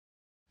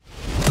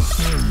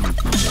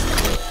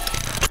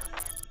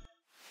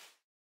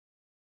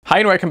Hi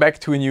and welcome back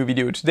to a new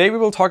video. Today we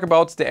will talk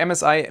about the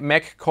MSI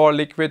Mac Core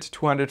Liquid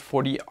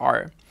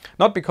 240R.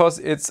 Not because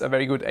it's a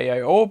very good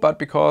AIO, but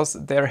because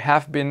there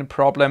have been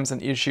problems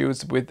and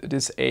issues with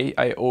this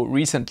AIO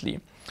recently.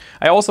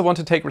 I also want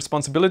to take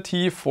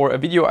responsibility for a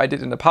video I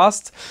did in the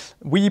past.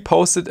 We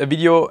posted a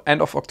video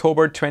end of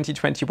October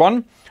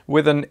 2021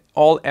 with an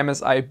all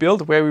MSI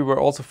build where we were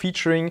also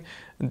featuring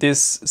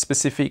this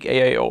specific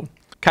AIO.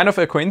 Kind of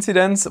a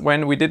coincidence,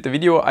 when we did the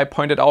video I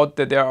pointed out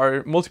that there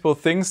are multiple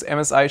things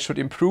MSI should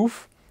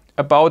improve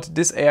about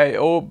this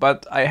AIO,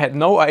 but I had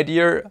no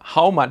idea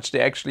how much they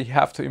actually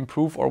have to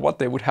improve or what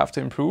they would have to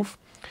improve.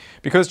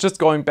 Because just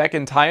going back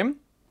in time,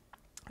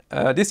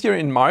 this year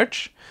in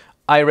March,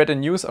 I read a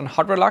news on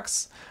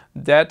HardwareLux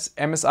that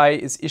MSI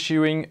is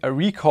issuing a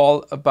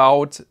recall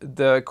about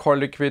the Core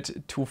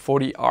Liquid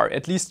 240R,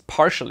 at least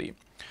partially.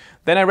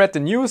 Then I read the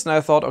news and I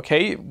thought,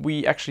 okay,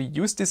 we actually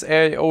use this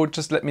AIO,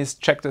 just let me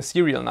check the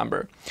serial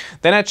number.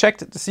 Then I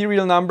checked the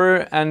serial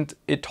number and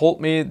it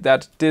told me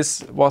that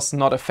this was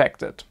not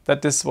affected,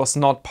 that this was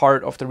not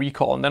part of the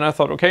recall. And then I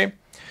thought, okay,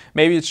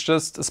 maybe it's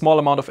just a small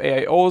amount of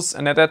AIOs.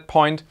 And at that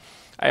point,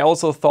 I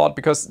also thought,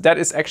 because that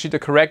is actually the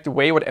correct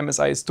way what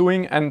MSI is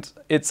doing, and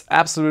it's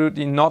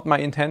absolutely not my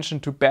intention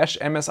to bash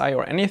MSI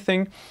or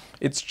anything.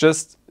 It's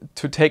just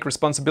to take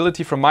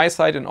responsibility from my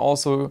side and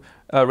also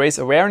raise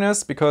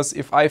awareness, because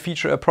if I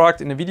feature a product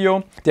in a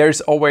video, there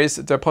is always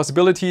the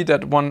possibility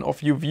that one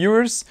of you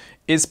viewers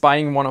is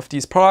buying one of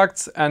these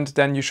products, and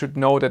then you should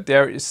know that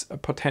there is a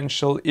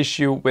potential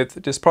issue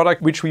with this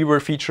product, which we were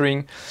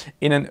featuring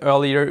in an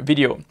earlier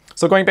video.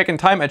 So going back in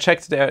time, I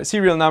checked their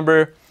serial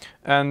number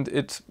and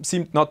it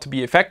seemed not to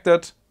be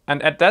affected.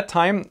 And at that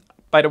time,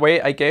 by the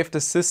way, I gave the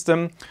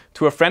system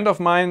to a friend of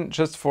mine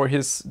just for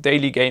his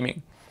daily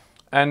gaming.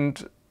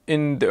 And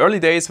in the early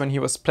days when he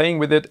was playing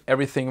with it,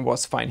 everything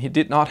was fine. He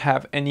did not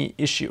have any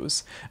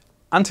issues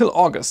until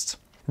August.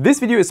 This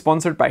video is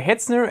sponsored by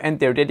Hetzner and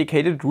their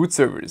dedicated root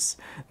servers.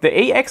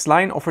 The AX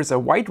line offers a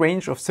wide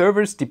range of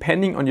servers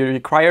depending on your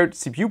required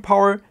CPU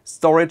power,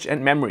 storage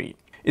and memory.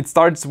 It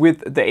starts with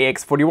the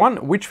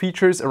AX41, which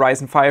features a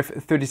Ryzen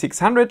 5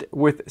 3600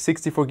 with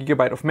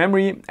 64GB of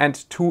memory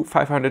and two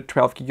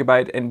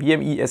 512GB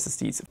NVMe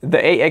SSDs. The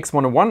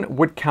AX101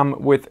 would come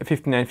with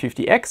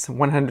 5950X,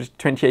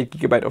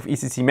 128GB of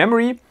ECC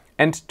memory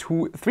and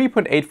two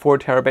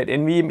 3.84TB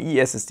NVMe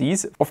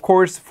SSDs, of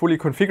course fully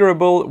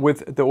configurable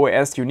with the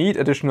OS you need,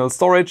 additional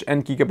storage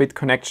and gigabit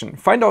connection.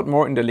 Find out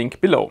more in the link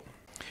below.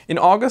 In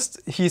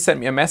August, he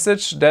sent me a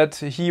message that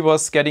he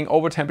was getting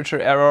over temperature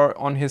error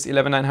on his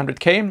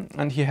 11900K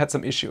and he had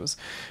some issues.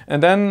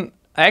 And then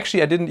I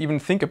didn't even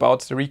think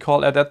about the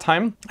recall at that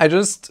time.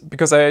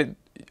 Because I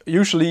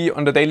usually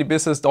on the daily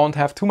business don't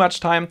have too much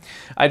time,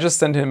 I just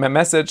sent him a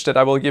message that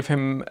I will give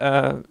him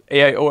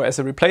AIO as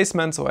a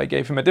replacement. So I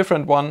gave him a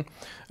different one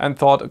and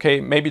thought,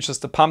 okay, maybe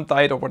just the pump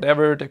died or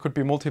whatever. There could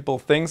be multiple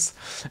things.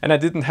 And I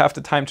didn't have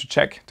the time to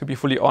check, to be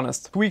fully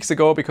honest. 2 weeks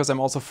ago, because I'm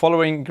also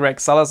following Greg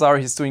Salazar,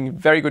 he's doing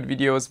very good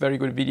videos, very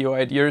good video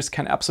ideas,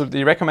 can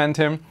absolutely recommend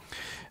him.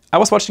 I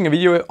was watching a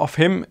video of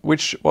him,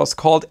 which was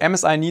called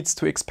MSI Needs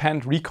to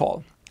Expand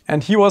Recall.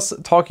 And he was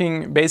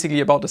talking basically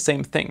about the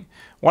same thing.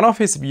 One of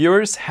his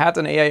viewers had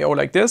an AIO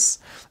like this,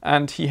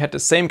 and he had the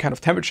same kind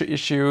of temperature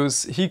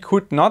issues. He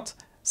could not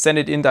send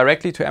it in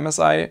directly to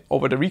MSI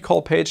over the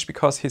recall page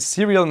because his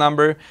serial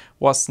number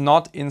was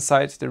not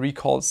inside the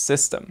recall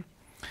system.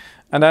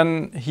 And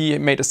then he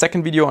made a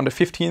second video on the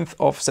 15th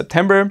of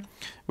September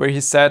where he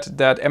said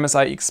that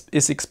MSI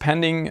is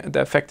expanding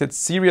the affected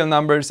serial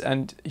numbers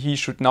and he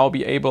should now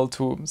be able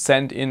to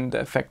send in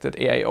the affected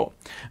AIO.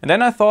 And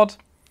then I thought,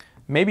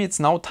 maybe it's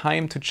now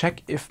time to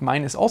check if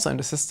mine is also in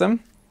the system,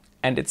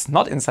 and it's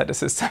not inside the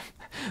system.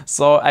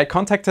 So I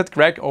contacted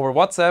Greg over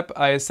WhatsApp.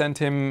 I sent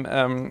him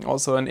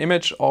also an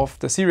image of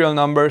the serial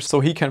number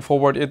so he can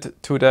forward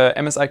it to the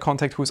MSI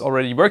contact who's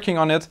already working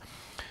on it.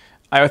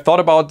 I thought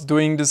about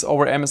doing this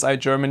over MSI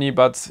Germany,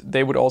 but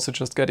they would also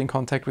just get in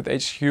contact with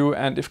HQ,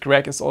 and if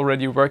Greg is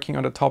already working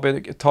on the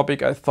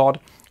topic I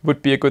thought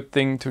would be a good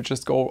thing to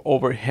just go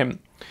over him.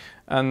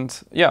 And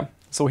yeah,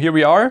 so here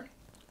we are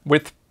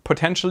with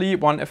potentially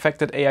one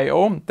affected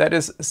AIO that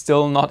is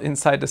still not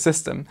inside the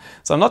system.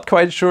 So I'm not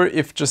quite sure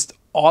if just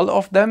all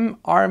of them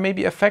are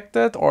maybe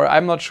affected, or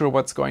I'm not sure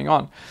what's going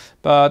on.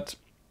 But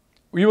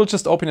we will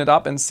just open it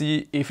up and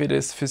see if it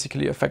is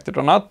physically affected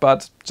or not.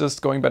 But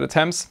just going by the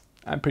temps,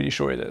 I'm pretty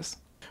sure it is.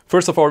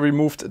 First of all, we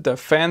removed the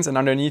fans, and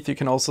underneath you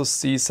can also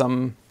see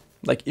some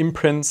like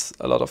imprints,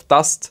 a lot of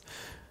dust,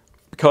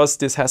 because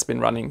this has been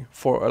running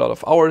for a lot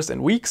of hours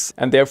and weeks,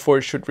 and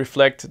therefore should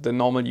reflect the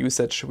normal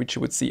usage which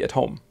you would see at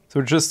home. So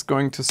we're just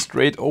going to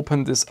straight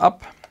open this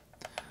up,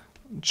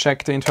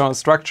 check the internal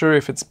structure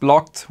if it's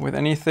blocked with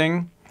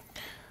anything.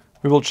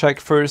 We will check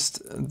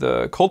first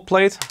the cold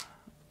plate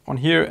on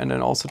here and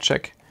then also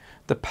check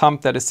the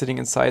pump that is sitting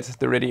inside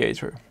the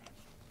radiator.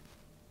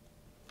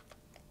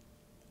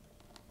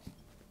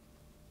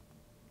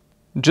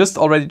 Just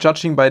already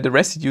judging by the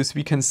residues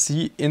we can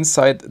see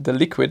inside the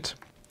liquid,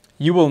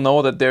 you will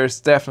know that there's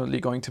definitely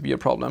going to be a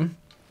problem.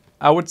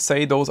 I would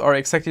say those are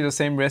exactly the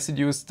same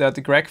residues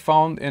that Greg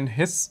found in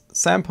his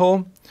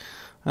sample.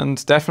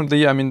 And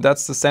definitely, I mean,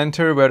 that's the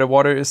center where the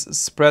water is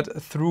spread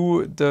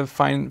through the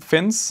fine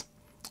fins.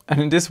 And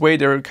in this way,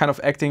 they're kind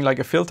of acting like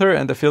a filter,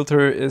 and the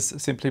filter is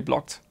simply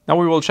blocked. Now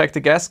we will check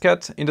the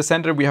gasket. In the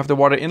center, we have the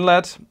water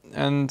inlet,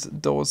 and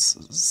those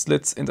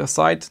slits in the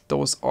side,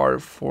 those are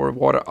for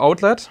water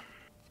outlet.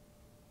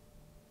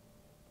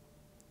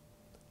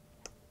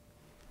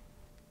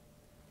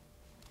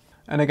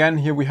 And again,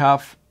 here we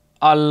have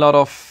a lot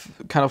of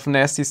kind of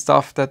nasty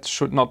stuff that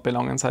should not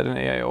belong inside an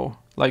AIO,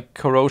 like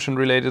corrosion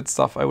related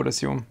stuff, I would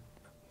assume.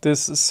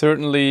 This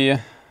certainly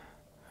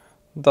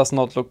does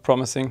not look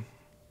promising.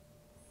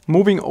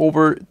 Moving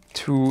over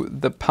to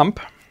the pump,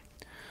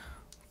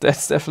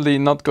 that's definitely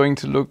not going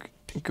to look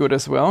good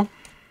as well.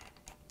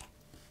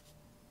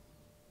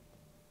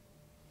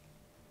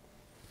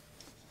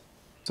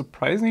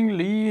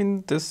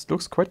 Surprisingly, this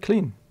looks quite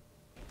clean.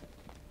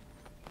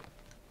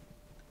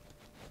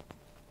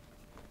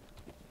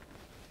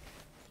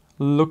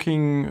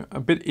 Looking a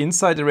bit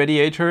inside the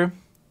radiator,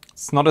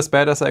 it's not as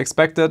bad as I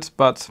expected,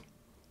 but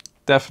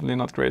definitely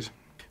not great.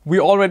 We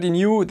already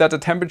knew that the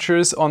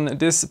temperatures on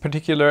this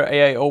particular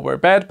AIO were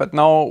bad, but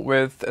now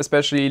with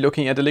especially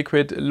looking at the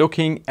liquid,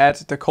 looking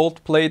at the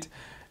cold plate,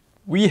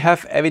 we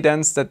have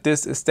evidence that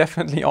this is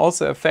definitely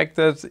also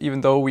affected,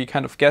 even though we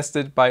kind of guessed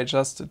it by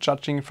just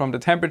judging from the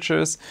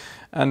temperatures.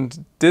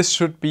 And this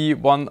should be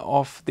one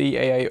of the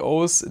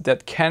AIOs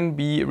that can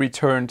be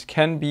returned,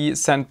 can be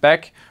sent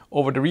back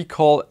over the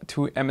recall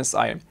to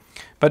MSI.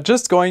 But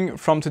just going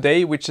from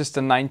today, which is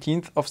the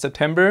 19th of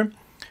September,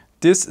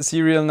 this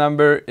serial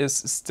number is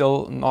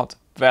still not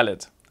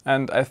valid.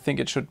 And I think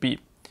it should be.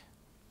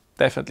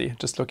 Definitely,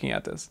 just looking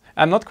at this.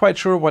 I'm not quite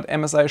sure what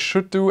MSI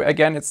should do.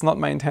 Again, it's not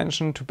my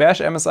intention to bash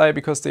MSI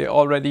because they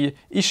already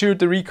issued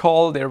the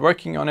recall, they're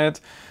working on it.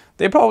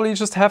 They probably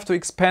just have to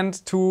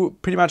expand to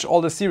pretty much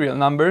all the serial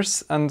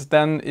numbers, and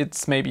then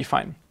it's maybe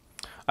fine.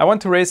 I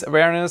want to raise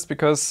awareness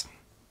because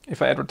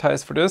if I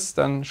advertise for this,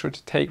 then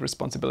should take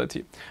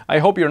responsibility. I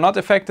hope you're not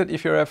affected.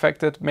 If you're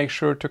affected, make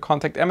sure to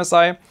contact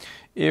MSI.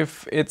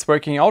 If it's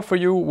working out for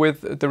you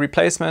with the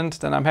replacement,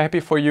 then I'm happy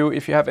for you.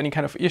 If you have any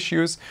kind of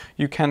issues,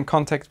 you can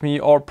contact me,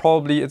 or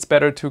probably it's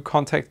better to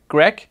contact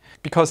Greg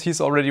because he's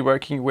already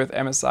working with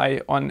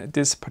MSI on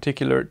this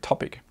particular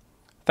topic.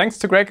 Thanks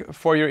to Greg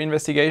for your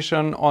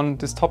investigation on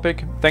this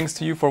topic. Thanks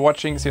to you for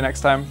watching. See you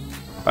next time.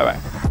 Bye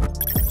bye.